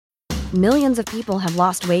Millions of people have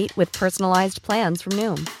lost weight with personalized plans from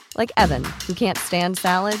Noom. Like Evan, who can't stand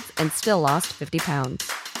salads and still lost 50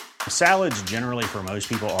 pounds. Salads generally for most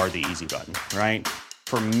people are the easy button, right?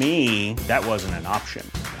 For me, that wasn't an option.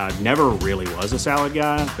 I never really was a salad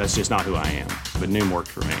guy. That's just not who I am. But Noom worked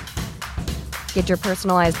for me. Get your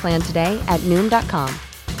personalized plan today at Noom.com.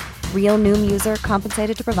 Real Noom user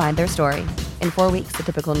compensated to provide their story. In 4 weeks, the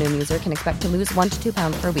typical Noom user can expect to lose 1 to 2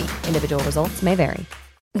 pounds per week. Individual results may vary.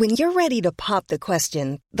 When you're ready to pop the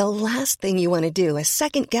question, the last thing you want to do is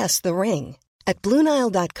second-guess the ring. At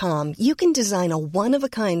BlueNile.com, you can design a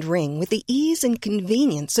one-of-a-kind ring with the ease and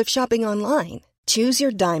convenience of shopping online. Choose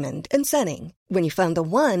your diamond and setting. When you find the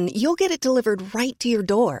one, you'll get it delivered right to your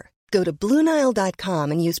door. Go to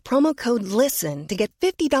BlueNile.com and use promo code LISTEN to get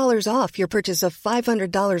 $50 off your purchase of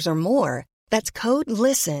 $500 or more. That's code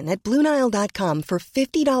LISTEN at BlueNile.com for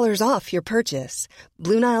 $50 off your purchase.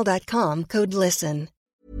 BlueNile.com, code LISTEN.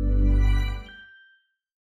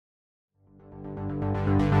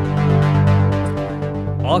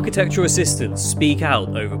 Architectural assistants speak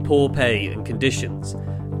out over poor pay and conditions.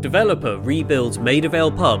 Developer rebuilds Maida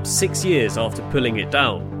Vale pub 6 years after pulling it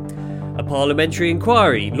down. A parliamentary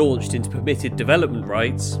inquiry launched into permitted development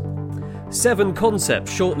rights. 7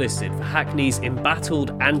 concepts shortlisted for Hackney's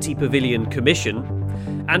embattled Anti-Pavilion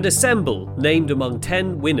Commission. And Assemble named among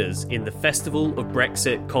 10 winners in the Festival of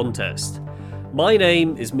Brexit contest. My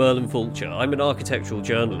name is Merlin Fulcher, I'm an architectural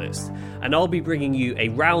journalist, and I'll be bringing you a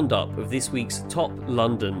roundup of this week's top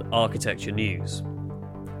London architecture news.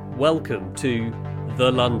 Welcome to The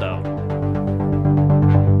Lundown.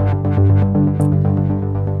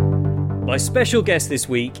 My special guest this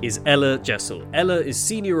week is Ella Jessel. Ella is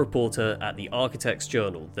senior reporter at the Architects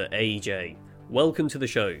Journal, the AJ. Welcome to the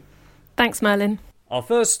show. Thanks, Merlin. Our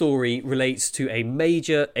first story relates to a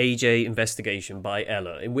major AJ investigation by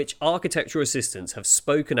Ella, in which architectural assistants have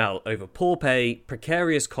spoken out over poor pay,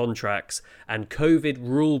 precarious contracts, and COVID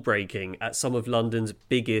rule breaking at some of London's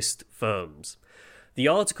biggest firms. The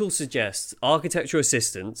article suggests architectural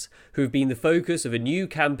assistants, who have been the focus of a new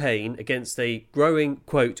campaign against a growing,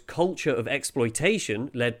 quote, culture of exploitation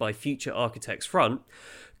led by Future Architects Front,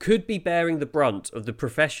 could be bearing the brunt of the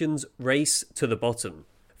profession's race to the bottom.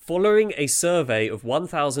 Following a survey of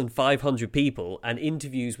 1,500 people and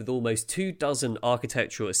interviews with almost 24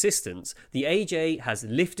 architectural assistants, the AJ has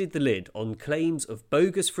lifted the lid on claims of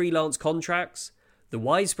bogus freelance contracts, the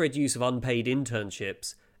widespread use of unpaid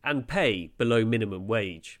internships, and pay below minimum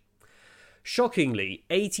wage. Shockingly,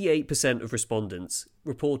 88% of respondents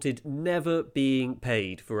reported never being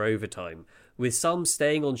paid for overtime, with some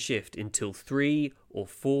staying on shift until 3 or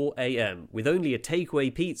 4 a.m, with only a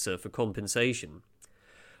takeaway pizza for compensation.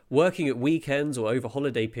 Working at weekends or over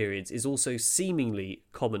holiday periods is also seemingly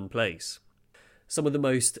commonplace. Some of the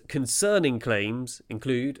most concerning claims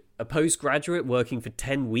include a postgraduate working for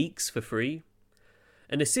 10 weeks for free,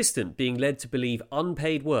 an assistant being led to believe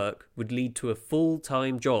unpaid work would lead to a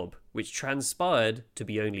full-time job, which transpired to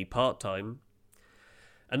be only part-time,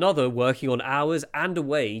 another working on hours and a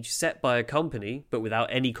wage set by a company but without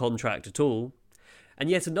any contract at all, and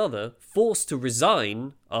yet another forced to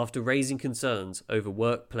resign after raising concerns over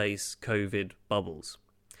workplace COVID bubbles.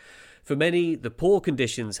 For many, the poor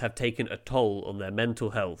conditions have taken a toll on their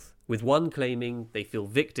mental health, with one claiming they feel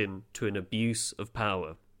victim to an abuse of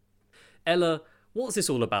power. Ella, what's this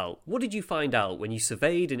all about? What did you find out when you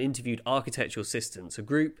surveyed and interviewed architectural assistants, a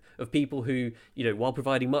group of people who, while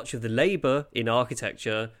providing much of the labour in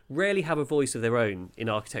architecture, rarely have a voice of their own in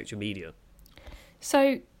architecture media?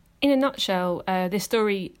 So, in a nutshell, this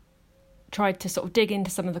story tried to sort of dig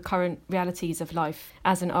into some of the current realities of life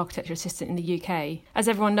as an architecture assistant in the UK. As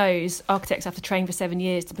everyone knows, architects have to train for 7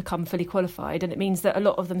 years to become fully qualified, and it means that a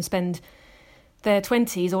lot of them spend their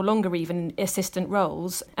 20s or longer even in assistant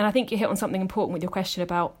roles. And I think you hit on something important with your question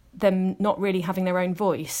about them not really having their own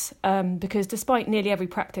voice, because despite nearly every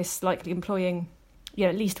practice likely employing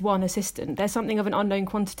at least one assistant, there's something of an unknown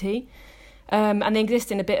quantity. And they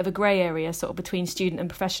exist in a bit of a grey area, sort of between student and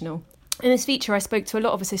professional. In this feature, I spoke to a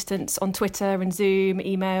lot of assistants on Twitter and Zoom,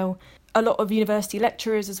 email, a lot of university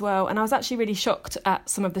lecturers as well, and I was actually really shocked at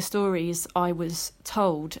some of the stories I was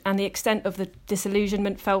told and the extent of the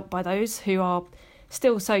disillusionment felt by those who are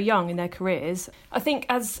still so young in their careers. I think,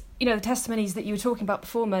 as the testimonies that you were talking about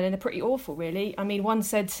before, Merlin, are pretty awful, really. I mean, one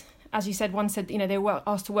said, as you said, they were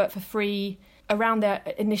asked to work for free around their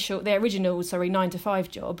original 9-to-5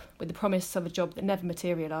 job with the promise of a job that never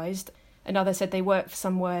materialised. Another said they worked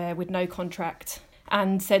somewhere with no contract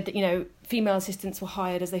and said that, female assistants were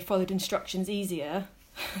hired as they followed instructions easier,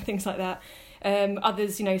 things like that.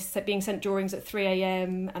 Others, being sent drawings at 3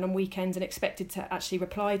 a.m. and on weekends and expected to actually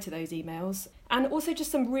reply to those emails. And also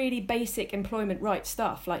just some really basic employment rights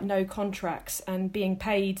stuff, like no contracts and being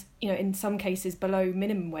paid, in some cases below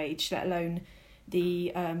minimum wage, let alone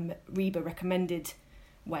the REBA recommended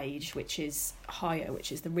wage, which is higher,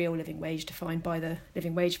 which is the real living wage defined by the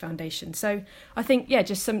Living Wage Foundation. So I think,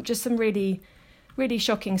 just some really, really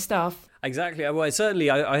shocking stuff. Exactly. Well,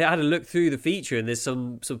 certainly, I had a look through the feature, and there's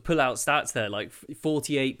some sort of pull-out stats there, like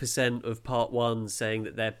 48% of Part 1 saying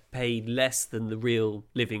that they're paid less than the real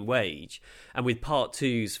living wage, and with Part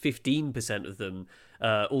 2's 15% of them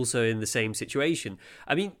also in the same situation.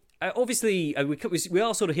 I mean, obviously, we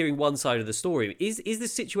are sort of hearing one side of the story. Is the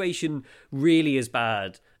situation really as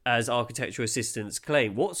bad as architectural assistants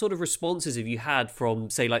claim? What sort of responses have you had from,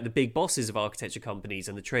 say, like the big bosses of architecture companies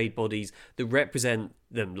and the trade bodies that represent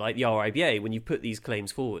them, like the RIBA, when you put these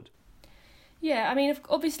claims forward? Yeah, I mean,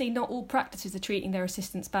 obviously not all practices are treating their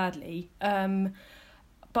assistants badly. But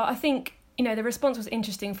I think, the response was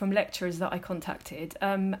interesting from lecturers that I contacted.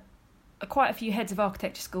 Quite a few heads of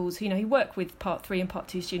architecture schools, who work with Part 3 and Part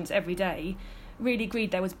 2 students every day, really agreed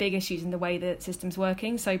there was big issues in the way the system's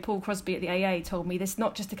working. So Paul Crosby at the AA told me this is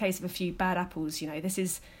not just a case of a few bad apples. This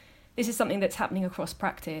is something that's happening across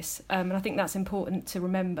practice, and I think that's important to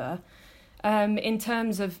remember. In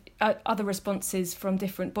terms of other responses from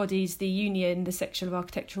different bodies, the union, the Sexual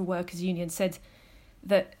Architectural Workers Union, said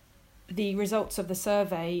that the results of the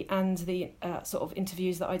survey and the sort of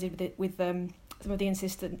interviews that I did with some of the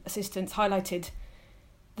assistants highlighted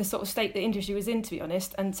the sort of state the industry was in, to be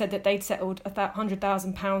honest, and said that they'd settled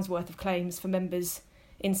 £100,000 worth of claims for members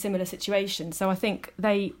in similar situations. So I think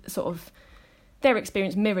their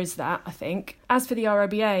experience mirrors that, I think. As for the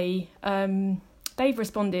RIBA, they've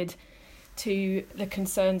responded to the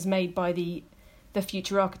concerns made by the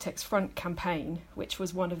Future Architects Front campaign, which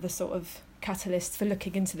was one of the sort of catalysts for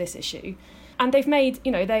looking into this issue. And they've made,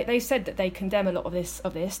 they've said that they condemn a lot of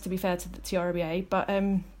this, to be fair to the RIBA, but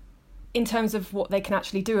in terms of what they can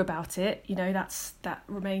actually do about it, that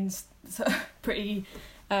remains sort of pretty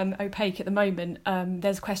opaque at the moment.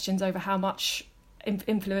 There's questions over how much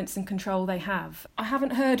influence and control they have. I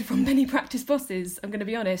haven't heard from many practice bosses, I'm going to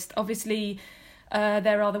be honest. Obviously,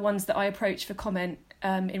 there are the ones that I approached for comment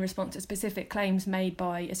in response to specific claims made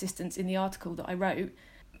by assistants in the article that I wrote.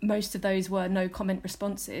 Most of those were no comment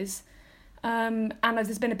responses. And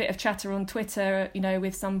there's been a bit of chatter on Twitter,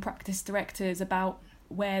 with some practice directors about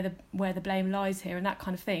where the blame lies here and that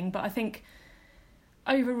kind of thing. But I think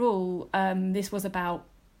overall, this was about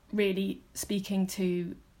really speaking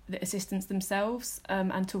to the assistants themselves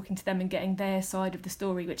and talking to them and getting their side of the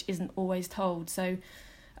story, which isn't always told. So,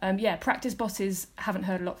 practice bosses, haven't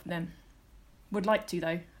heard a lot from them. Would like to,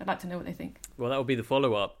 though. I'd like to know what they think. Well, that will be the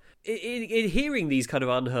follow-up. In hearing these kind of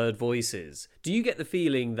unheard voices, do you get the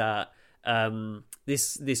feeling that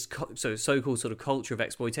this so-called sort of culture of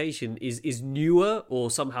exploitation is newer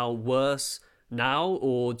or somehow worse now,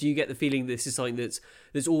 or do you get the feeling this is something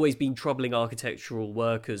that's always been troubling architectural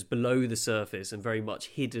workers below the surface and very much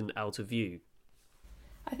hidden out of view?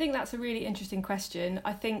 I think that's a really interesting question.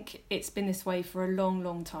 I think it's been this way for a long,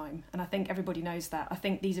 long time, and I think everybody knows that. I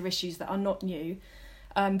think these are issues that are not new,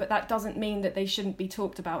 but that doesn't mean that they shouldn't be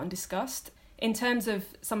talked about and discussed. In terms of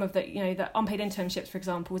some of the, the unpaid internships, for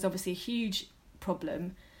example, was obviously a huge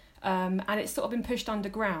problem, and it's sort of been pushed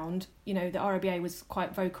underground. The RIBA was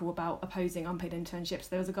quite vocal about opposing unpaid internships.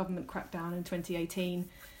 There was a government crackdown in 2018.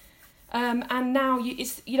 And now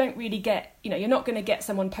you don't really get, you're not going to get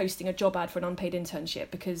someone posting a job ad for an unpaid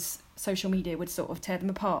internship because social media would sort of tear them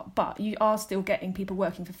apart. But you are still getting people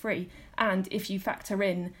working for free. And if you factor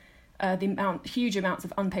in huge amounts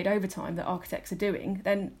of unpaid overtime that architects are doing,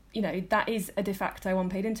 then, that is a de facto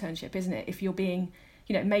unpaid internship, isn't it? If you're being,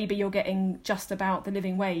 maybe you're getting just about the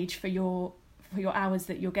living wage for your hours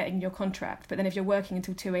that you're getting your contract. But then if you're working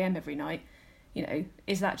until 2 a.m. every night,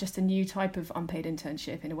 is that just a new type of unpaid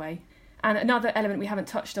internship in a way? And another element we haven't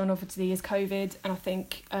touched on, obviously, is COVID. And I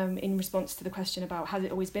think in response to the question about has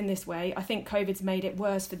it always been this way, I think COVID's made it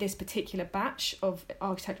worse for this particular batch of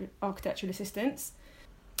architectural assistants.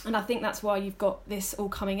 And I think that's why you've got this all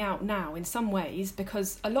coming out now in some ways,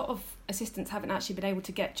 because a lot of assistants haven't actually been able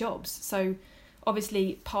to get jobs. So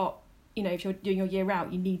obviously if you're doing your year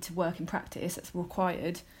out, you need to work in practice. That's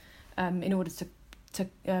required in order to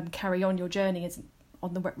carry on your journey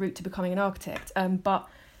on the route to becoming an architect. But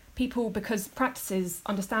people, because practices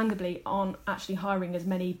understandably aren't actually hiring as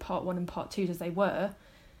many Part 1 and Part 2s as they were,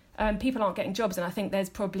 people aren't getting jobs, and I think there's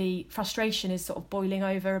probably frustration is sort of boiling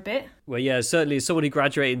over a bit. Well, yeah, certainly as someone who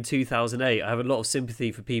graduated in 2008, I have a lot of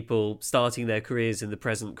sympathy for people starting their careers in the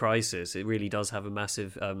present crisis. It really does have a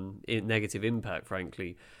massive negative impact,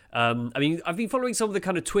 frankly. I've been following some of the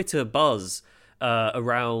kind of Twitter buzz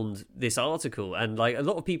around this article, and like a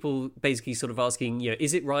lot of people basically sort of asking,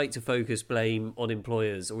 is it right to focus blame on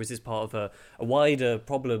employers, or is this part of a wider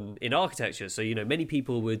problem in architecture? So, many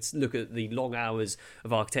people would look at the long hours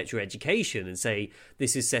of architectural education and say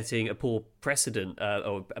this is setting a poor precedent,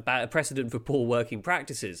 or a precedent for poor working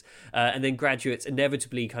practices, and then graduates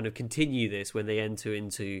inevitably kind of continue this when they enter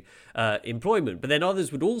into employment. But then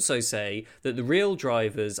others would also say that the real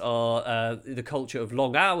drivers are the culture of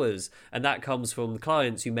long hours, and that comes from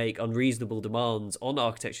clients who make unreasonable demands on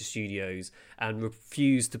architecture studios and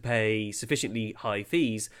refuse to pay sufficiently high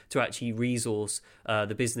fees to actually resource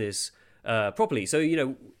the business properly. So,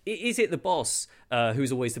 is it the boss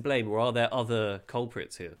who's always to blame, or are there other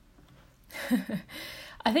culprits here?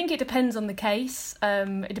 I think it depends on the case.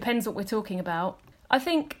 It depends what we're talking about. I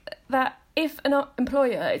think that if an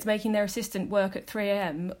employer is making their assistant work at 3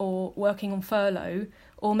 a.m. or working on furlough,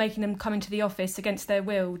 or making them come into the office against their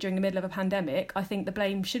will during the middle of a pandemic, I think the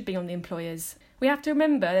blame should be on the employers. We have to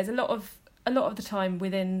remember there's a lot of the time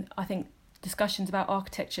within, I think, discussions about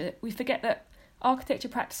architecture, we forget that architecture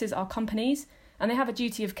practices are companies and they have a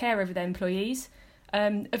duty of care over their employees.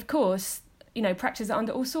 Of course, practices are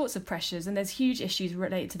under all sorts of pressures, and there's huge issues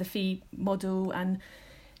related to the fee model, and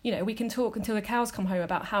we can talk until the cows come home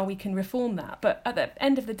about how we can reform that. But at the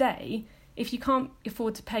end of the day, if you can't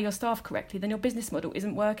afford to pay your staff correctly, then your business model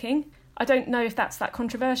isn't working. I don't know if that's that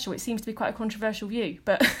controversial. It seems to be quite a controversial view,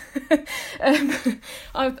 but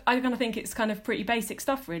I kind of think it's kind of pretty basic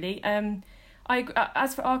stuff, really.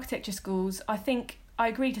 As for architecture schools, I think I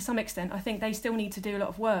agree to some extent. I think they still need to do a lot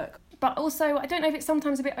of work. But also, I don't know if it's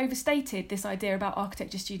sometimes a bit overstated, this idea about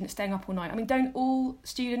architecture students staying up all night. I mean, don't all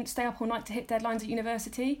students stay up all night to hit deadlines at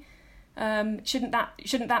university? Shouldn't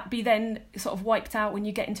that be then sort of wiped out when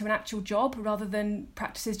you get into an actual job, rather than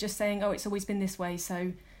practices just saying, oh, it's always been this way,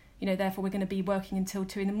 so therefore we're going to be working until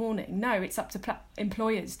 2 a.m? No, it's up to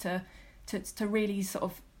employers to really sort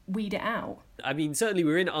of weed it out. I mean, certainly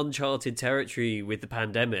we're in uncharted territory with the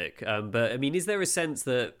pandemic, but I mean, is there a sense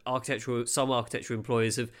that some architectural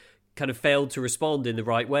employers have kind of failed to respond in the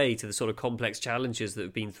right way to the sort of complex challenges that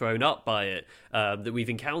have been thrown up by it, that we've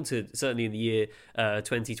encountered certainly in the year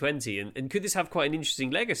 2020, and could this have quite an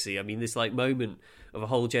interesting legacy? I mean, this like moment of a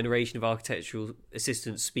whole generation of architectural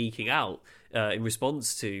assistants speaking out in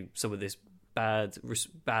response to some of this bad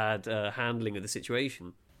handling of the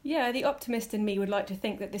situation. Yeah, the optimist in me would like to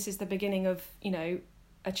think that this is the beginning of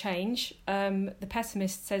a change. The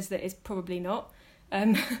pessimist says that it's probably not.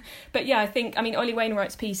 But yeah, I mean, Ollie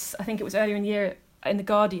Wainwright's piece, I think it was earlier in the year in The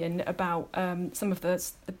Guardian, about some of the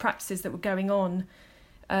practices that were going on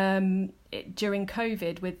during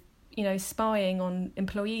COVID with, spying on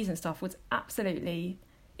employees and stuff, was absolutely,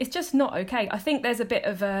 it's just not okay. I think there's a bit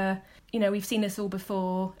of we've seen this all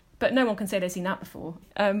before, but no one can say they've seen that before.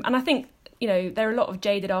 And I think, there are a lot of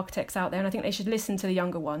jaded architects out there, and I think they should listen to the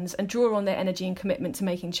younger ones and draw on their energy and commitment to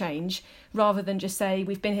making change, rather than just say,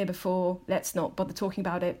 we've been here before, let's not bother talking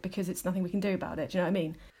about it because it's nothing we can do about it. Do you know what I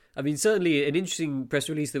mean? I mean, certainly an interesting press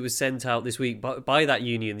release that was sent out this week by that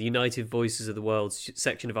union, the United Voices of the World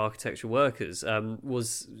section of architectural workers,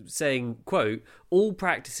 was saying, quote, all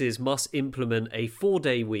practices must implement a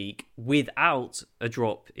 4-day week without a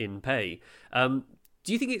drop in pay.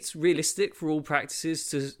 Do you think it's realistic for all practices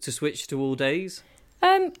to switch to all days?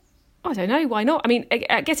 I don't know. Why not? I mean,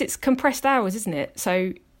 I guess it's compressed hours, isn't it?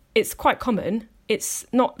 So it's quite common. It's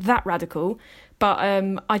not that radical, but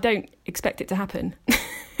I don't expect it to happen.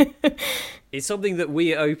 It's something that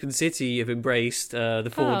we at Open City have embraced,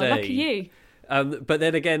 the 4-day. Oh, lucky you. But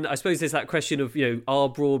then again, I suppose there's that question of, are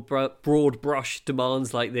broad brush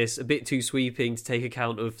demands like this a bit too sweeping to take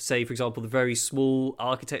account of, say, for example, the very small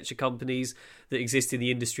architecture companies that exist in the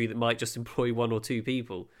industry that might just employ 1 or 2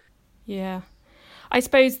 people? Yeah. I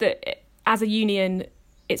suppose that as a union,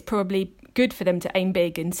 it's probably good for them to aim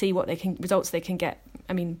big and see what results they can get.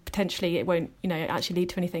 I mean, potentially it won't, actually lead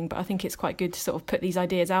to anything, but I think it's quite good to sort of put these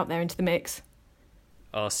ideas out there into the mix.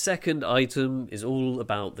 Our second item is all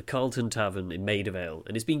about the Carlton Tavern in Maida Vale,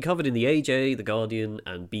 and it's been covered in the AJ, The Guardian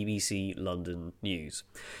and BBC London News.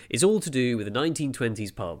 It's all to do with a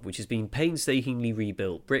 1920s pub which has been painstakingly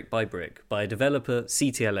rebuilt brick by brick by a developer,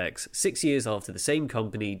 CTLX, 6 years after the same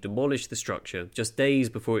company demolished the structure just days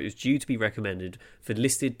before it was due to be recommended for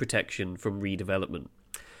listed protection from redevelopment.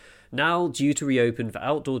 Now due to reopen for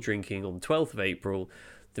outdoor drinking on 12th of April,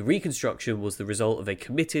 the reconstruction was the result of a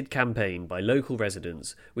committed campaign by local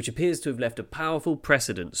residents, which appears to have left a powerful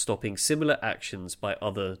precedent stopping similar actions by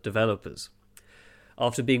other developers.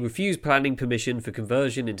 After being refused planning permission for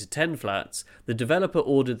conversion into 10 flats, the developer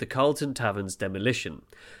ordered the Carlton Tavern's demolition.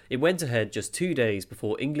 It went ahead just 2 days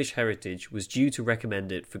before English Heritage was due to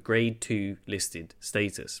recommend it for Grade 2 listed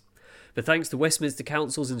status. But thanks to Westminster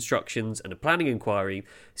Council's instructions and a planning inquiry,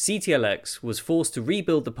 CTLX was forced to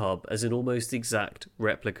rebuild the pub as an almost exact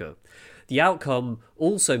replica. The outcome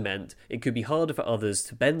also meant it could be harder for others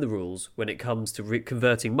to bend the rules when it comes to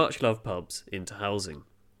converting much-loved pubs into housing.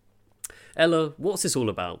 Ella, what's this all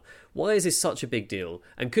about? Why is this such a big deal?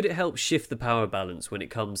 And could it help shift the power balance when it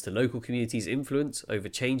comes to local communities' influence over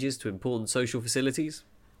changes to important social facilities?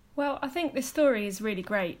 Well, I think this story is really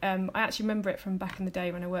great. I actually remember it from back in the day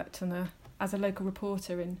when I worked as a local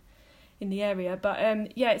reporter in the area. But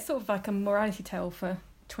it's sort of like a morality tale for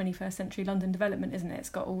 21st century London development, isn't it? It's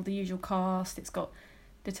got all the usual cast, it's got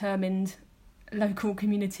determined local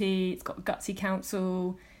community, it's got a gutsy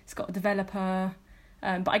council, it's got a developer.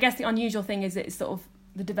 But I guess the unusual thing is that it's sort of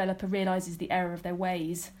the developer realises the error of their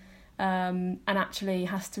ways and actually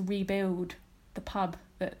has to rebuild the pub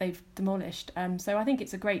that they've demolished. So I think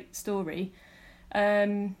it's a great story.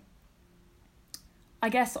 I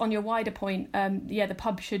guess on your wider point, the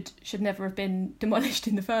pub should never have been demolished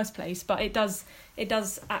in the first place, but it does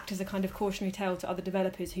act as a kind of cautionary tale to other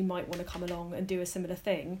developers who might want to come along and do a similar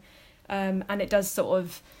thing. And it does sort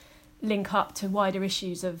of link up to wider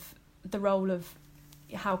issues of the role of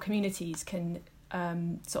how communities can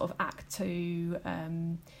sort of act to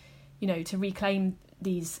reclaim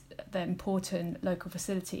the important local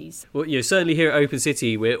facilities. Well, certainly here at Open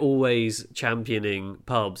City, we're always championing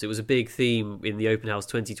pubs. It was a big theme in the Open House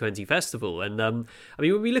 2020 festival. And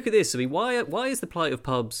when we look at this, why is the plight of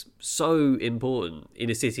pubs so important in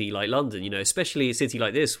a city like London? Especially a city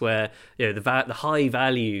like this where the high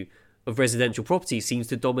value of residential property seems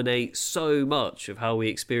to dominate so much of how we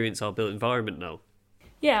experience our built environment now.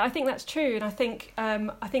 Yeah, I think that's true, and I think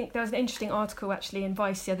there was an interesting article actually in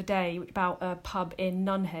Vice the other day about a pub in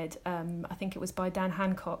Nunhead. I think it was by Dan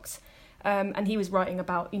Hancox, and he was writing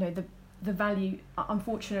about the value.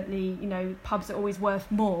 Unfortunately, pubs are always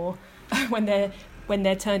worth more when they're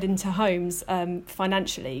turned into homes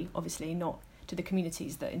financially. Obviously, not to the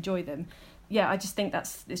communities that enjoy them. Yeah, I just think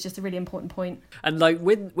it's just a really important point. And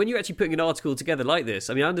when you're actually putting an article together like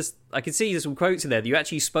this, I can see there's some quotes in there that you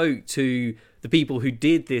actually spoke to the people who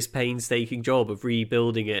did this painstaking job of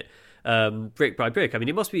rebuilding it brick by brick.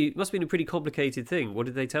 It must have been a pretty complicated thing. What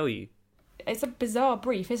did they tell you? It's a bizarre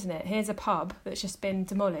brief, isn't it? Here's a pub that's just been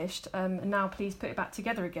demolished, and now please put it back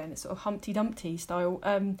together again. It's sort of Humpty Dumpty style.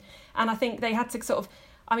 And I think they had to sort of.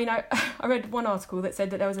 I read one article that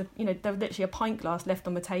said that there was literally a pint glass left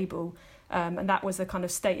on the table. And that was the kind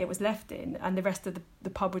of state it was left in, and the rest of the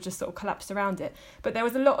pub was just sort of collapsed around it. But there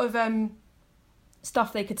was a lot of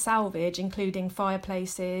stuff they could salvage, including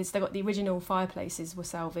fireplaces. They got the original fireplaces were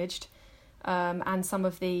salvaged, and some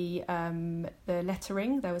of the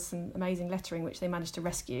lettering. There was some amazing lettering which they managed to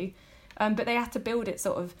rescue, but they had to build it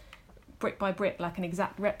sort of brick by brick, like an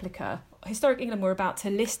exact replica. Historic England were about to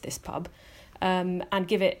list this pub and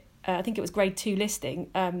give it, I think it was Grade 2 listing,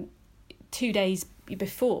 2 days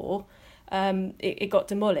before. It got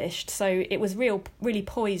demolished, so it was really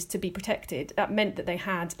poised to be protected. That meant that they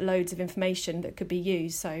had loads of information that could be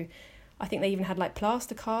used. So I think they even had like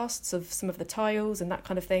plaster casts of some of the tiles and that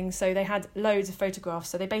kind of thing. So they had loads of photographs.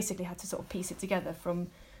 So they basically had to sort of piece it together from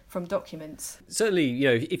documents. Certainly,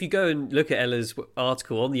 if you go and look at Ella's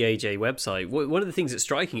article on the AJ website, one of the things that's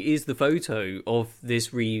striking is the photo of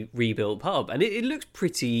this rebuilt pub, and it looks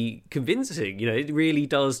pretty convincing. It really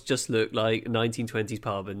does just look like a 1920s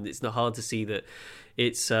pub, and it's not hard to see that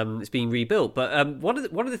it's being rebuilt. But one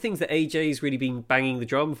of the things that AJ's really been banging the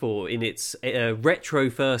drum for in its retro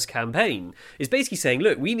first campaign is basically saying,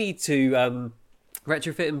 look, we need to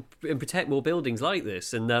retrofit and protect more buildings like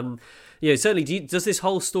this. And certainly, does this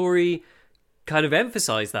whole story kind of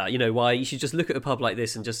emphasise that? Why you should just look at a pub like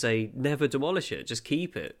this and just say, never demolish it, just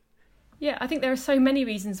keep it. Yeah, I think there are so many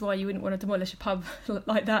reasons why you wouldn't want to demolish a pub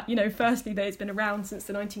like that. Firstly, that it's been around since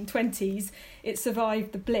the 1920s. It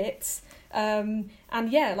survived the Blitz. Obviously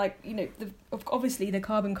the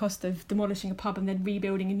carbon cost of demolishing a pub and then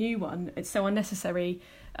rebuilding a new one, it's so unnecessary.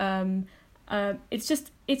 It's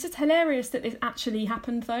just hilarious that this actually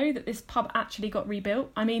happened, though, that this pub actually got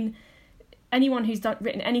rebuilt. Anyone who's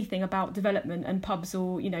written anything about development and pubs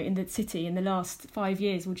or, in the city in the last 5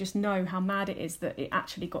 years will just know how mad it is that it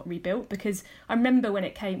actually got rebuilt. Because I remember when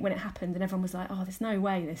it happened and everyone was like, oh, there's no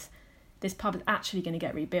way this pub is actually going to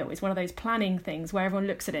get rebuilt. It's one of those planning things where everyone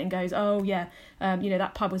looks at it and goes, oh yeah,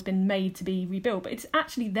 that pub has been made to be rebuilt, but it's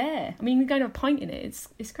actually there. I mean, you're going to have a pint in it.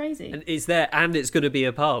 It's crazy. And it's there, and it's going to be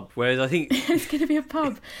a pub. Whereas I think it's going to be a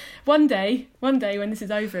pub one day when this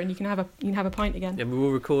is over, and you can have a pint again. And we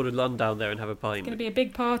will record a run down there and have a pint. It's going to be a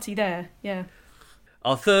big party there. Yeah.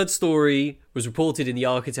 Our third story was reported in the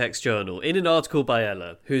Architects Journal in an article by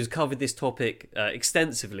Ella, who has covered this topic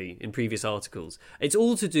extensively in previous articles. It's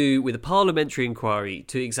all to do with a parliamentary inquiry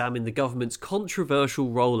to examine the government's controversial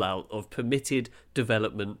rollout of permitted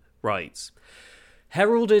development rights.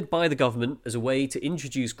 Heralded by the government as a way to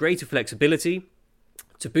introduce greater flexibility,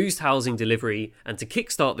 to boost housing delivery and to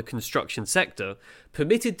kickstart the construction sector,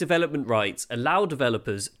 permitted development rights allow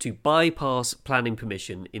developers to bypass planning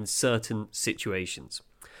permission in certain situations.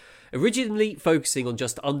 Originally focusing on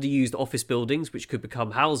just underused office buildings which could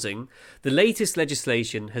become housing, the latest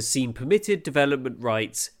legislation has seen permitted development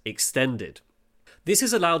rights extended. This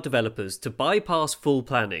has allowed developers to bypass full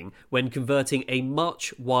planning when converting a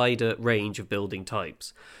much wider range of building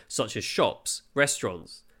types, such as shops,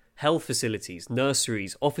 restaurants, health facilities,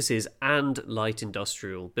 nurseries, offices and light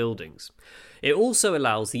industrial buildings. It also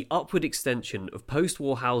allows the upward extension of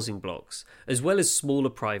post-war housing blocks, as well as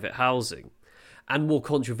smaller private housing. And more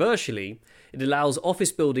controversially, it allows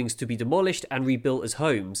office buildings to be demolished and rebuilt as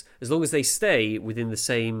homes, as long as they stay within the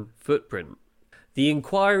same footprint. The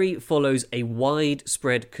inquiry follows a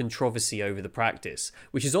widespread controversy over the practice,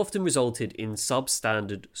 which has often resulted in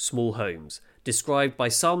substandard small homes, described by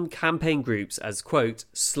some campaign groups as, quote,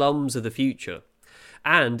 slums of the future,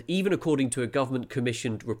 and, even according to a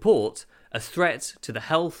government-commissioned report, a threat to the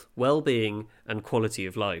health, well-being and quality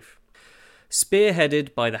of life.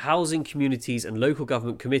 Spearheaded by the Housing, Communities and Local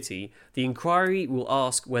Government Committee, the inquiry will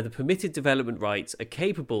ask whether permitted development rights are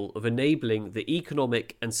capable of enabling the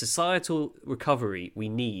economic and societal recovery we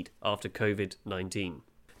need after COVID-19.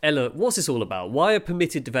 Ella, what's this all about? Why are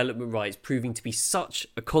permitted development rights proving to be such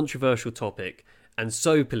a controversial topic and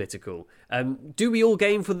so political? Do we all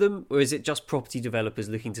gain from them, or is it just property developers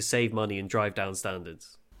looking to save money and drive down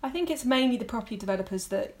standards? I think it's mainly the property developers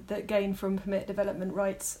that gain from permitted development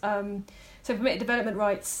rights. So permitted development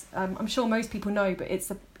rights, I'm sure most people know, but it's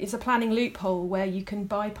a planning loophole where you can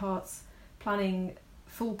bypass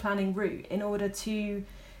full planning route in order to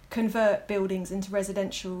convert buildings into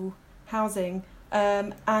residential housing.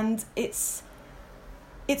 And it's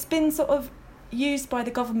been sort of used by the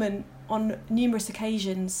government on numerous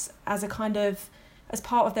occasions as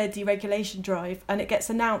part of their deregulation drive, and it gets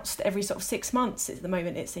announced every sort of 6 months at the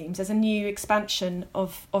moment, it seems. There's a new expansion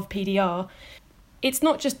of PDR. It's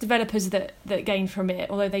not just developers that gain from it,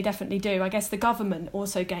 although they definitely do. I guess the government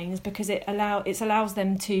also gains because it allows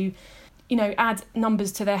them to, add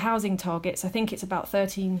numbers to their housing targets. I think it's about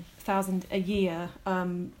 13,000 a year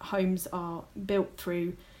homes are built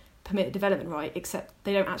through permitted development right, except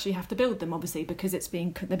they don't actually have to build them, obviously, because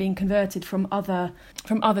they're being converted from other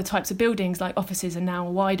types of buildings, like offices, and now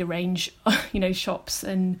a wider range, shops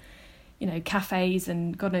and cafes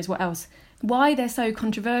and God knows what else. Why they're so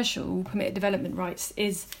controversial, permitted development rights,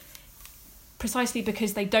 is precisely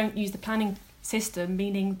because they don't use the planning system,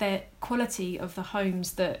 meaning the quality of the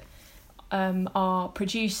homes that are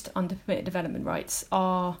produced under permitted development rights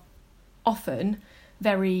are often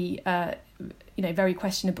very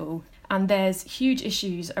questionable, and there's huge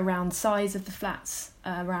issues around size of the flats,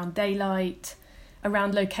 around daylight,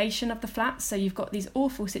 around location of the flats. So you've got these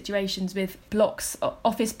awful situations with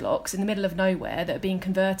office blocks in the middle of nowhere that are being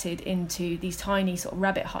converted into these tiny sort of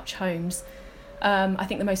rabbit hutch homes. I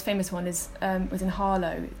think the most famous one was in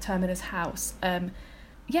Harlow, Terminus House.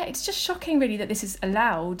 It's just shocking, really, that this is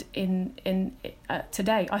allowed in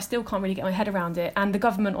today. I still can't really get my head around it. And the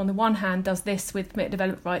government, on the one hand, does this with permitted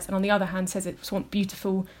development rights, and on the other hand, says it wants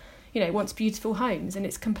beautiful homes, and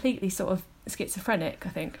it's completely sort of schizophrenic, I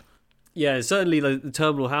think. Yeah, certainly the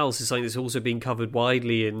Terminal House is something that's also been covered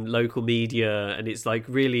widely in local media, and it's like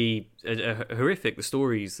really horrific, the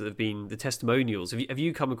stories that have been, the testimonials. Have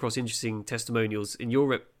you come across interesting testimonials in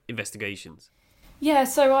your investigations? Yeah,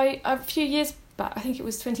 so a few years back, I think it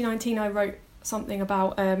was 2019, I wrote something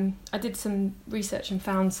about, I did some research and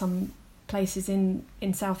found some places in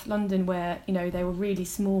South London where, they were really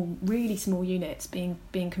small units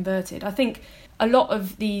being converted. I think a lot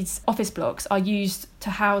of these office blocks are used to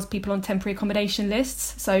house people on temporary accommodation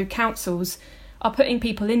lists. So councils are putting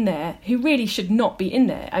people in there who really should not be in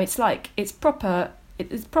there. And it's proper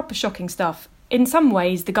shocking stuff. In some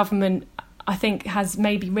ways, the government, I think, has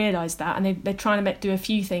maybe realised that, and they're trying to do a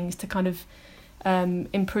few things to kind of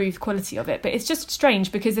improve quality of it. But it's just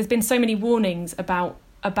strange because there's been so many warnings about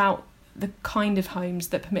the kind of homes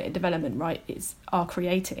that permitted development rights are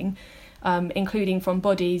creating, including from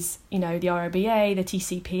bodies, the RIBA, the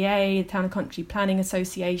TCPA, the Town and Country Planning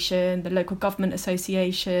Association, the Local Government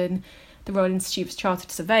Association, the Royal Institute of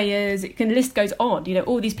Chartered Surveyors. The list goes on.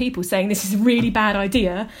 All these people saying this is a really bad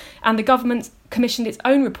idea, and the government commissioned its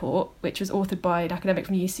own report, which was authored by an academic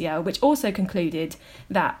from UCL, which also concluded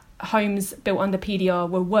that homes built under PDR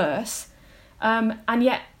were worse. And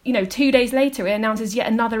yet, 2 days later, it announces yet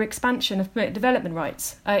another expansion of development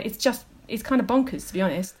rights. It's kind of bonkers, to be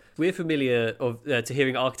honest. We're familiar to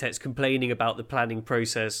hearing architects complaining about the planning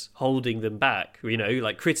process holding them back,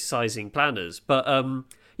 like criticising planners. But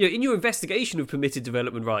in your investigation of permitted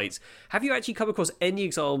development rights, have you actually come across any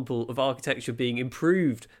example of architecture being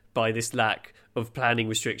improved by this lack of planning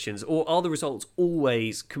restrictions, or are the results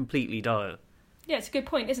always completely dire? Yeah, it's a good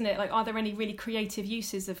point, isn't it? Like, are there any really creative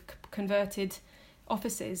uses of converted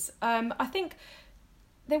offices? I think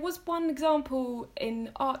there was one example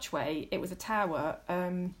in Archway. It was a tower,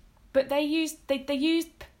 but they used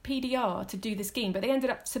PDR to do the scheme, but they ended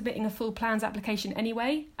up submitting a full plans application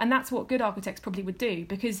anyway, and that's what good architects probably would do,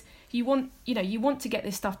 because you want to get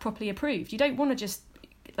this stuff properly approved. You don't want to just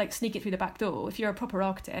sneak it through the back door if you're a proper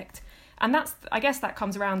architect. And I guess that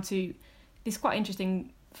comes around to this quite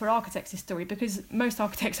interesting for architects, this story, because most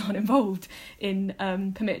architects aren't involved in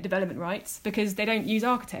permitted development rights because they don't use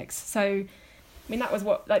architects. So that was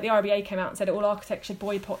what the RBA came out and said all architects should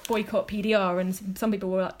boycott PDR, and some people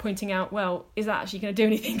were pointing out, well, is that actually going to do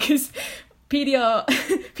anything? Because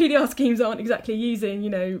PDR schemes aren't exactly using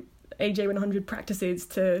AJ 100 practices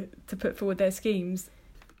to put forward their schemes.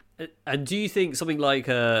 And do you think something like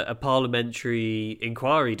a parliamentary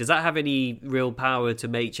inquiry, does that have any real power to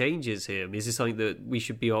make changes here? Is this something that we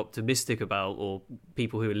should be optimistic about, or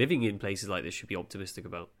people who are living in places like this should be optimistic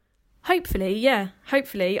about? Hopefully, yeah.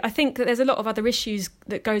 Hopefully. I think that there's a lot of other issues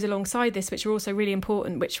that goes alongside this, which are also really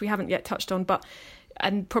important, which we haven't yet touched on,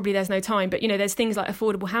 and probably there's no time. But, there's things like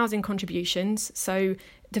affordable housing contributions. So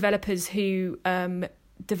developers who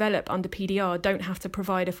develop under PDR don't have to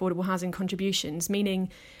provide affordable housing contributions, meaning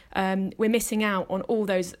we're missing out on all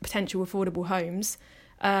those potential affordable homes.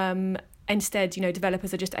 Instead,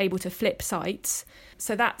 developers are just able to flip sites.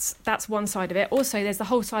 So that's one side of it. Also, there's the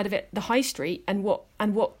whole side of it, the high street, and what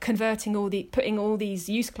putting all these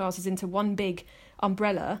use classes into one big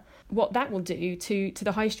umbrella, what that will do to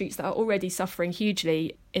the high streets that are already suffering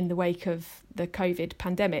hugely in the wake of the COVID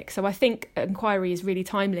pandemic. So I think inquiry is really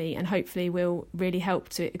timely and hopefully will really help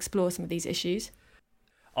to explore some of these issues.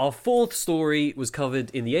 Our fourth story was covered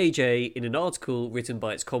in the AJ in an article written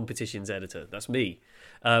by its competitions editor. That's me.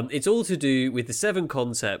 It's all to do with the 7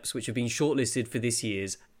 concepts which have been shortlisted for this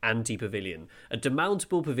year's Anti-Pavilion, a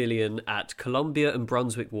demountable pavilion at Columbia and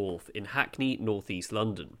Brunswick Wharf in Hackney, northeast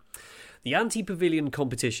London. The Anti-Pavilion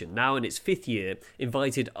competition, now in its 5th year,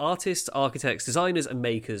 invited artists, architects, designers and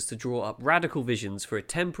makers to draw up radical visions for a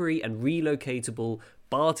temporary and relocatable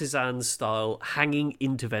Bartizan-style hanging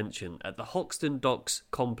intervention at the Hoxton Docks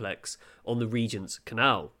complex on the Regent's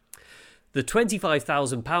Canal. The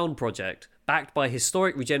 £25,000 project, backed by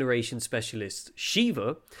historic regeneration specialist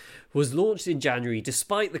Shiva, was launched in January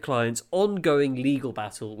despite the client's ongoing legal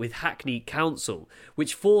battle with Hackney Council,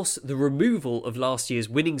 which forced the removal of last year's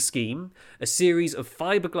winning scheme, a series of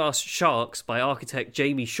fiberglass sharks by architect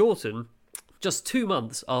Jamie Shorten, just 2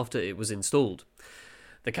 months after it was installed.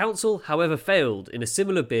 The council, however, failed in a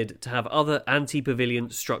similar bid to have other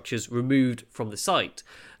anti-pavilion structures removed from the site.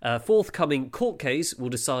 A forthcoming court case will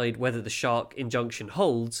decide whether the shark injunction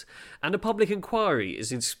holds, and a public inquiry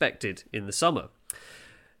is expected in the summer.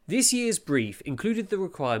 This year's brief included the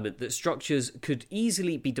requirement that structures could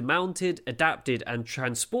easily be demounted, adapted and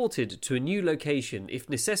transported to a new location if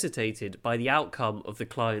necessitated by the outcome of the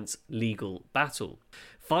client's legal battle.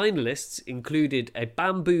 Finalists included a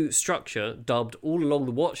bamboo structure dubbed All Along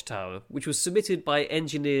the Watchtower, which was submitted by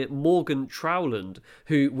engineer Morgan Trowland,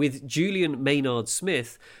 who, with Julian Maynard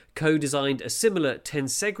Smith, co-designed a similar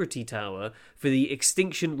tensegrity tower for the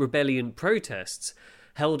Extinction Rebellion protests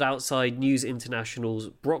held outside News International's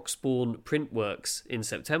Broxbourne Printworks in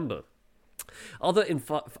September. Other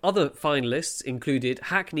finalists included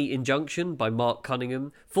Hackney Injunction by Mark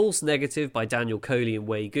Cunningham, False Negative by Daniel Coley and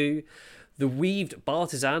Wei Gu, The Weaved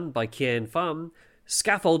Bartizan by Kien Pham,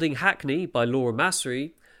 Scaffolding Hackney by Laura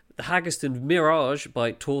Masri, The Haggerston Mirage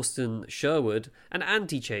by Torsten Sherwood, and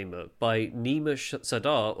Antechamber by Nima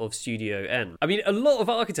Sadar of Studio N. I mean, a lot of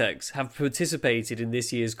architects have participated in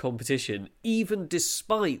this year's competition, even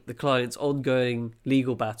despite the client's ongoing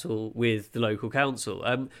legal battle with the local council.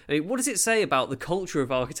 I mean, what does it say about the culture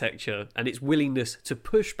of architecture and its willingness to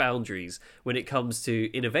push boundaries when it comes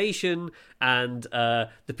to innovation and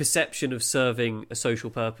the perception of serving a social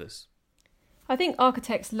purpose? I think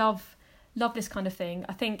architects love this kind of thing.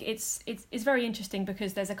 I think it's very interesting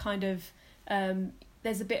because there's a kind of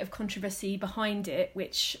there's a bit of controversy behind it,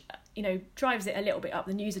 which drives it a little bit up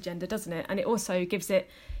the news agenda, doesn't it? And it also gives it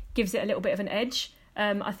a little bit of an edge.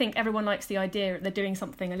 I think everyone likes the idea that they're doing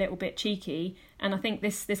something a little bit cheeky, and I think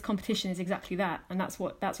this competition is exactly that, and that's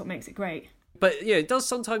what makes it great. But it does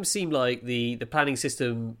sometimes seem like the planning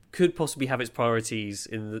system could possibly have its priorities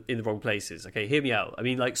in the wrong places. Okay, hear me out. I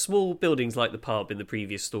mean, like small buildings like the pub in the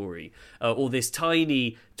previous story, or this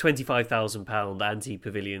tiny £25,000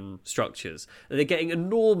 anti-pavilion structures. They're getting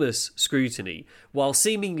enormous scrutiny, while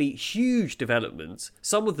seemingly huge developments,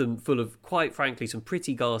 some of them full of, quite frankly, some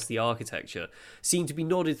pretty ghastly architecture, seem to be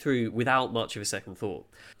nodded through without much of a second thought.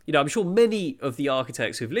 I'm sure many of the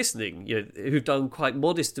architects who've listening, who've done quite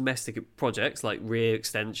modest domestic projects like rear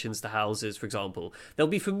extensions to houses, for example, they'll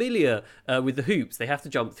be familiar with the hoops they have to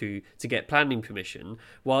jump through to get planning permission,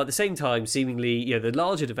 while at the same time, seemingly, the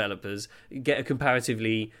larger developers get a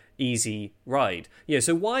comparatively easy ride.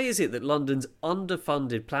 So why is it that London's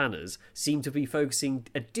underfunded planners seem to be focusing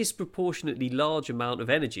a disproportionately large amount of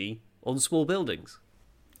energy on small buildings?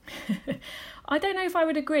 I don't know if I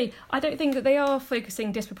would agree. I don't think that they are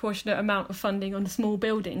focusing disproportionate amount of funding on small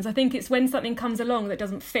buildings. I think it's when something comes along that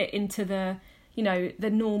doesn't fit into the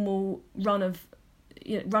normal run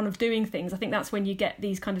of doing things. I think that's when you get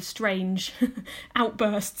these kind of strange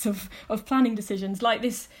outbursts of planning decisions like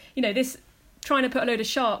this. This trying to put a load of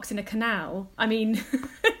sharks in a canal. I mean,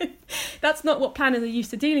 that's not what planners are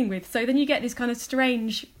used to dealing with. So then you get these kind of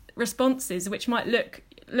strange responses, which might look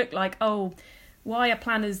like, oh, why are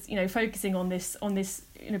planners, focusing on this,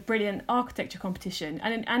 brilliant architecture competition?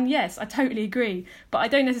 And yes, I totally agree, but I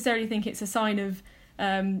don't necessarily think it's a sign of,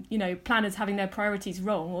 planners having their priorities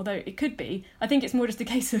wrong, although it could be. I think it's more just a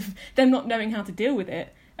case of them not knowing how to deal with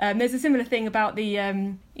it. There's a similar thing about the,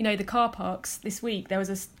 the car parks this week. There was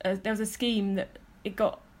a scheme that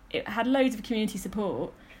it had loads of community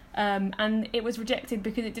support, and it was rejected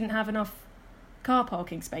because it didn't have enough car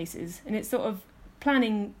parking spaces, and it's sort of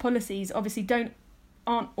planning policies obviously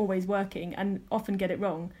aren't always working and often get it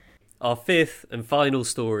wrong. Our fifth and final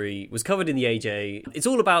story was covered in the AJ. It's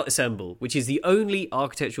all about Assemble, which is the only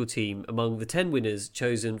architectural team among the 10 winners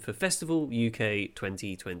chosen for Festival UK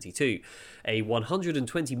 2022, a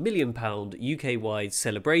 £120 million UK-wide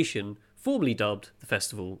celebration, formerly dubbed the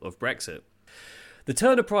Festival of Brexit. The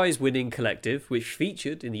Turner Prize winning collective, which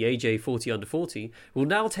featured in the AJ 40 Under 40, will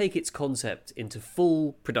now take its concept into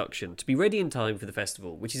full production to be ready in time for the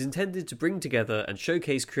festival, which is intended to bring together and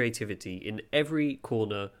showcase creativity in every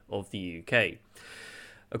corner of the UK.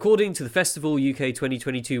 According to the Festival UK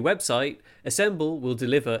 2022 website, Assemble will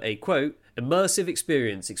deliver a, quote, immersive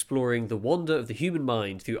experience exploring the wonder of the human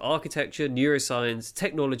mind through architecture, neuroscience,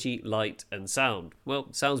 technology, light and sound. Well,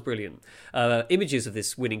 sounds brilliant. Images of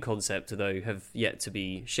this winning concept, though, have yet to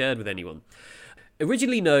be shared with anyone.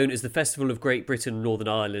 Originally known as the Festival of Great Britain and Northern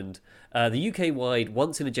Ireland, the UK-wide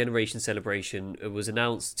once-in-a-generation celebration was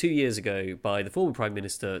announced 2 years ago by the former Prime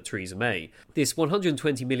Minister Theresa May. This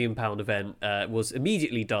 £120 million event was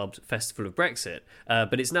immediately dubbed Festival of Brexit,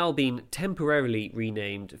 but it's now been temporarily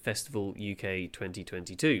renamed Festival UK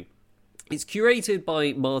 2022. It's curated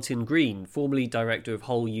by Martin Green, formerly director of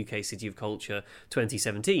Whole UK City of Culture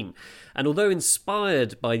 2017. And although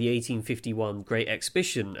inspired by the 1851 Great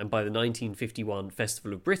Exhibition and by the 1951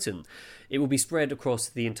 Festival of Britain, it will be spread across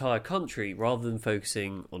the entire country rather than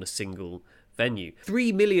focusing on a single venue.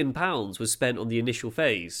 £3 million was spent on the initial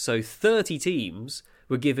phase, so 30 teams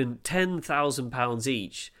were given £10,000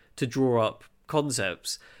 each to draw up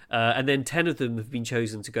concepts, and then 10 of them have been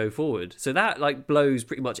chosen to go forward. So that blows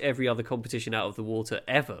pretty much every other competition out of the water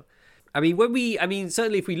ever.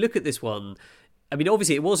 Certainly if we look at this one,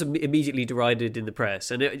 obviously it was immediately derided in the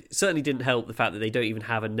press, and it certainly didn't help the fact that they don't even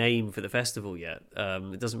have a name for the festival yet.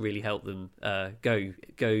 It doesn't really help them go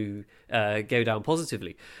down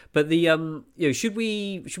positively. But should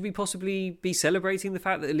we possibly be celebrating the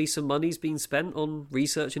fact that at least some money's been spent on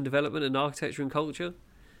research and development and architecture and culture?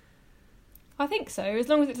 I think so, as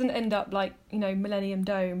long as it doesn't end up like Millennium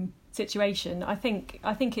Dome situation. I think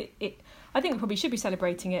we probably should be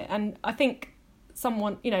celebrating it, and I think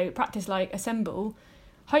someone practice like Assemble,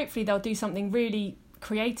 hopefully they'll do something really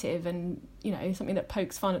creative and, you know, something that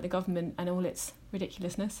pokes fun at the government and all its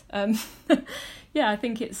ridiculousness. Yeah, I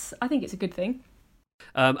think it's a good thing.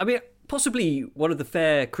 I mean, possibly one of the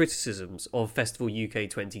fair criticisms of Festival UK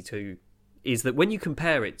 22 is that when you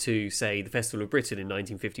compare it to, say, the Festival of Britain in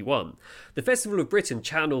 1951, the Festival of Britain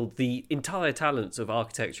channeled the entire talents of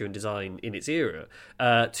architecture and design in its era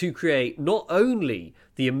to create not only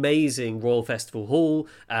the amazing Royal Festival Hall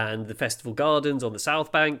and the Festival Gardens on the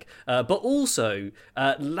South Bank, but also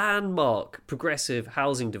landmark progressive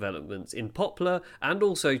housing developments in Poplar and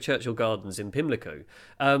also Churchill Gardens in Pimlico.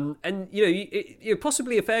 And, you know,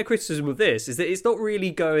 possibly a fair criticism of this is that it's not really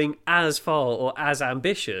going as far or as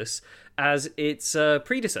ambitious as its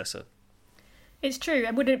predecessor. It's true.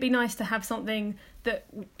 And wouldn't it be nice to have something that,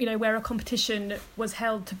 you know, where a competition was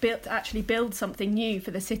held to actually build something new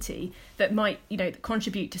for the city that might, you know,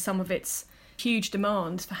 contribute to some of its huge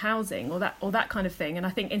demands for housing or that kind of thing. And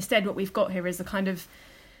I think instead what we've got here is a kind of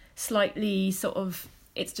slightly sort of,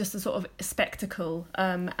 it's just a sort of spectacle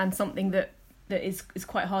and something that is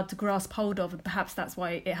quite hard to grasp hold of, and perhaps that's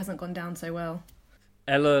why it hasn't gone down so well.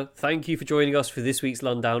 Ella, thank you for joining us for this week's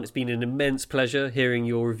Lundown. It's been an immense pleasure hearing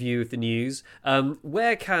your review of the news.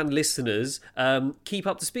 Where can listeners keep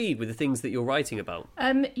up to speed with the things that you're writing about?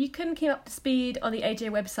 You can keep up to speed on the AJ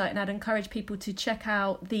website, and I'd encourage people to check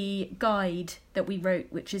out the guide that we wrote,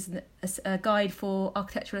 which is a guide for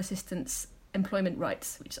architectural assistants' employment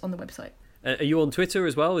rights, which is on the website. Are you on Twitter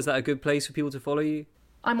as well? Is that a good place for people to follow you?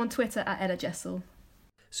 I'm on Twitter at Ella Jessel.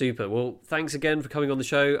 Super. Well, thanks again for coming on the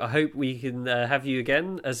show. I hope we can have you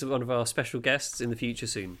again as one of our special guests in the future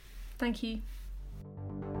soon. Thank you.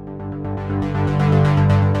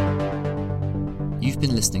 You've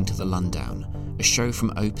been listening to The Lundown, a show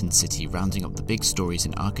from Open City rounding up the big stories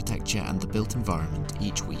in architecture and the built environment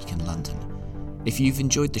each week in London. If you've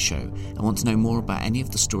enjoyed the show and want to know more about any of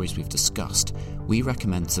the stories we've discussed, we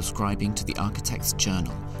recommend subscribing to The Architect's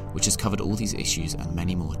Journal, which has covered all these issues and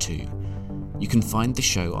many more too. You can find the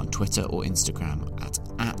show on Twitter or Instagram at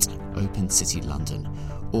Open City London,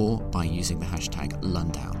 or by using the hashtag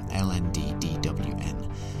Lundown,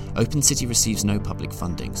 LNDDWN. Open City receives no public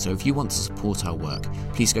funding, so if you want to support our work,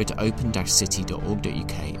 please go to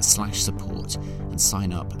open-city.org.uk/support and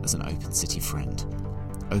sign up as an Open City friend.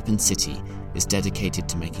 Open City is dedicated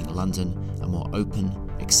to making London a more open,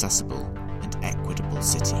 accessible and equitable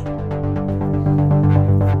city.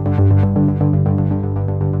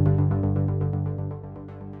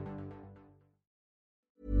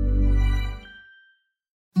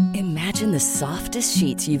 Imagine the softest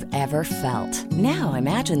sheets you've ever felt. Now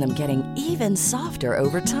imagine them getting even softer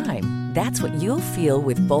over time. That's what you'll feel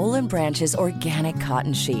with Boll & Branch's organic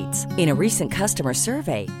cotton sheets. In a recent customer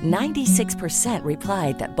survey, 96%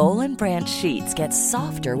 replied that Boll & Branch sheets get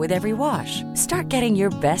softer with every wash. Start getting your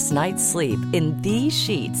best night's sleep in these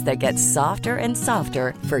sheets that get softer and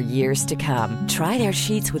softer for years to come. Try their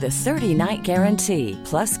sheets with a 30-night guarantee.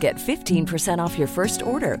 Plus, get 15% off your first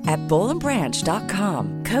order at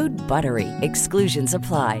bollandbranch.com. Code BUTTERY. Exclusions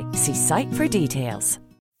apply. See site for details.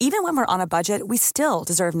 Even when we're on a budget, we still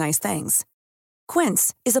deserve nice things.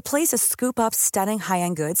 Quince is a place to scoop up stunning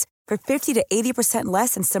high-end goods for 50 to 80%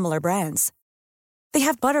 less than similar brands. They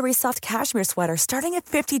have buttery soft cashmere sweaters starting at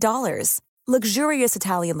 $50, luxurious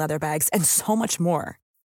Italian leather bags, and so much more.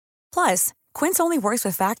 Plus, Quince only works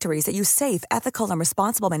with factories that use safe, ethical, and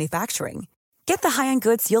responsible manufacturing. Get the high-end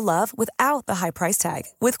goods you'll love without the high price tag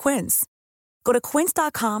with Quince. Go to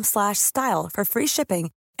quince.com/style for free shipping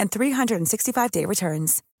and 365-day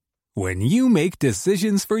returns. When you make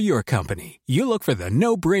decisions for your company, you look for the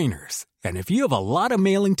no-brainers. And if you have a lot of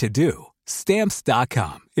mailing to do,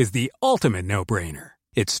 Stamps.com is the ultimate no-brainer.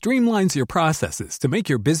 It streamlines your processes to make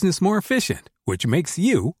your business more efficient, which makes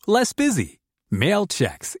you less busy. Mail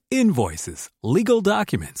checks, invoices, legal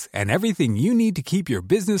documents, and everything you need to keep your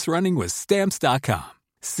business running with Stamps.com.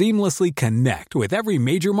 Seamlessly connect with every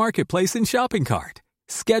major marketplace and shopping cart.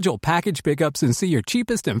 Schedule package pickups and see your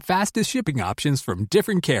cheapest and fastest shipping options from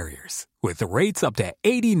different carriers, with rates up to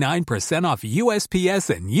 89% off USPS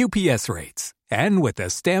and UPS rates. And with the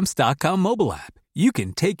Stamps.com mobile app, you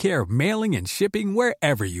can take care of mailing and shipping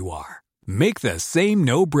wherever you are. Make the same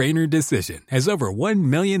no-brainer decision as over 1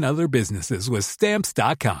 million other businesses with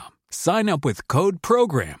Stamps.com. Sign up with code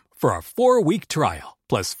PROGRAM for a 4-week trial,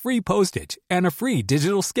 plus free postage and a free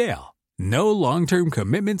digital scale. No long-term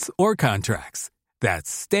commitments or contracts.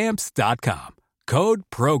 That's Stamps.com. Code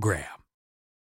PROGRAM.